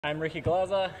I'm Ricky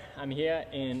Glaser. I'm here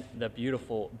in the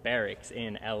beautiful Berrics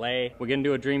in LA. We're gonna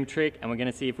do a dream trick and we're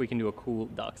gonna see if we can do a cool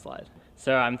dark slide.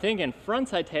 So I'm thinking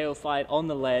frontside tail slide on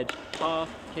the ledge,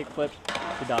 half kickflip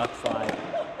to dark slide.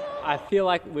 I feel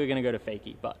like we're gonna go to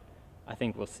fakie, but I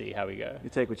think we'll see how we go.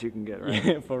 You take what you can get, right?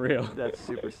 Yeah, for real. That's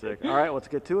super sick. All right, let's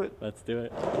get to it. Let's do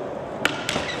it.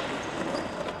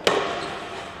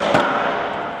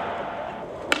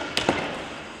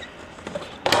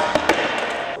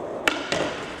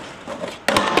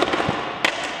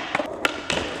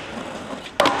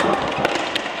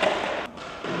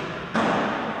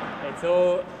 It's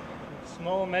all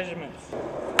small measurements.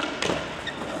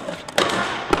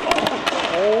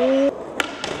 Oh.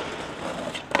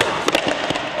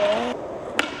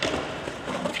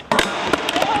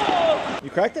 You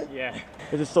cracked it? Yeah.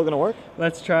 Is it still gonna work?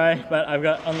 Let's try, but I've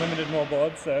got unlimited more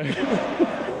boards, so.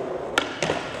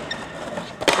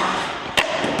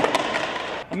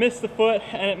 I missed the foot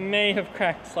and it may have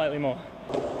cracked slightly more.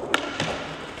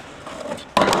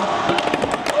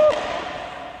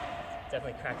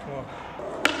 Definitely cracked more.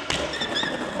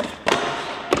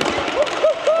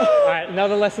 Alright,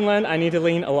 another lesson learned, I need to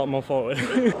lean a lot more forward.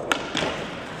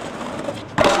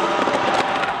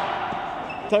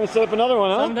 Time to set up another one,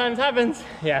 huh? Sometimes happens.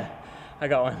 Yeah, I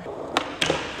got one.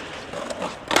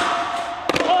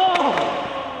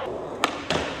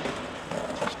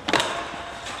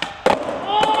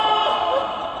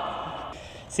 Oh!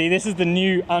 See, this is the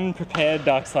new unprepared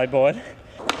Darkslide board.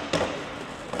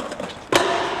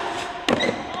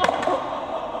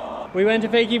 We went to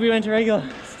fakie, we went to regular.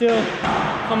 Still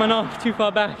coming off too far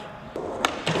back.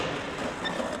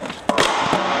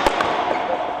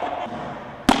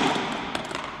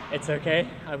 It's okay,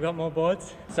 I've got more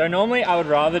boards. So normally I would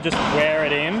rather just wear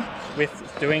it in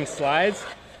with doing slides,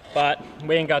 but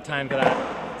we ain't got time for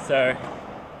that. So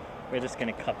we're just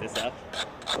gonna cut this out.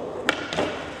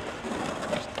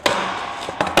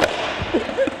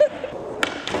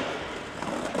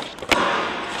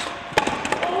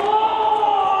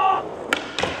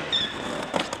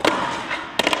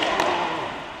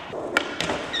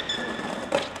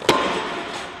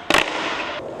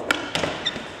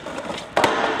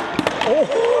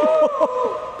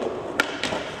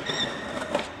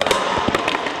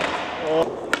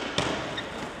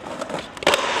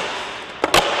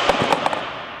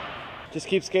 Just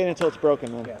keep skating until it's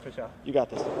broken, man. Yeah, for sure. You got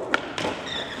this.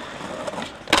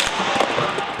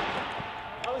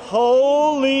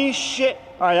 Holy shit!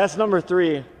 All right, that's number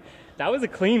 3. That was a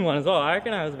clean one as well. I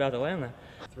reckon I was about to land there.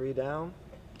 3 down.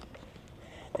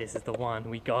 This is the one,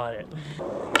 we got it.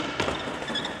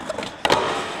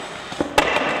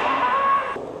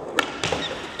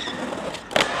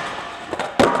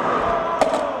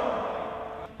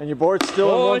 And your board's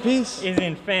still in one piece? Is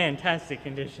in fantastic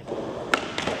condition.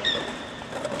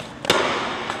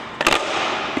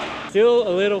 Still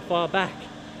a little far back.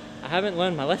 I haven't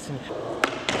learned my lesson yet.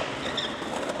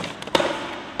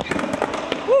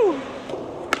 Woo!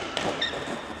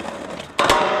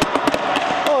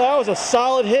 Oh, that was a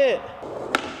solid hit.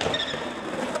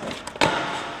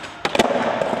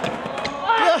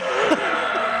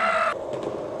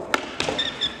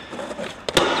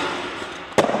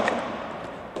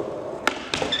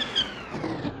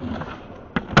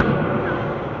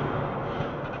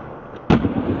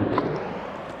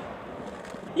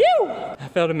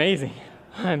 That felt amazing.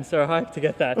 I'm so hyped to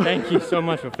get that. Thank you so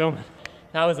much for filming.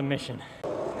 That was a mission.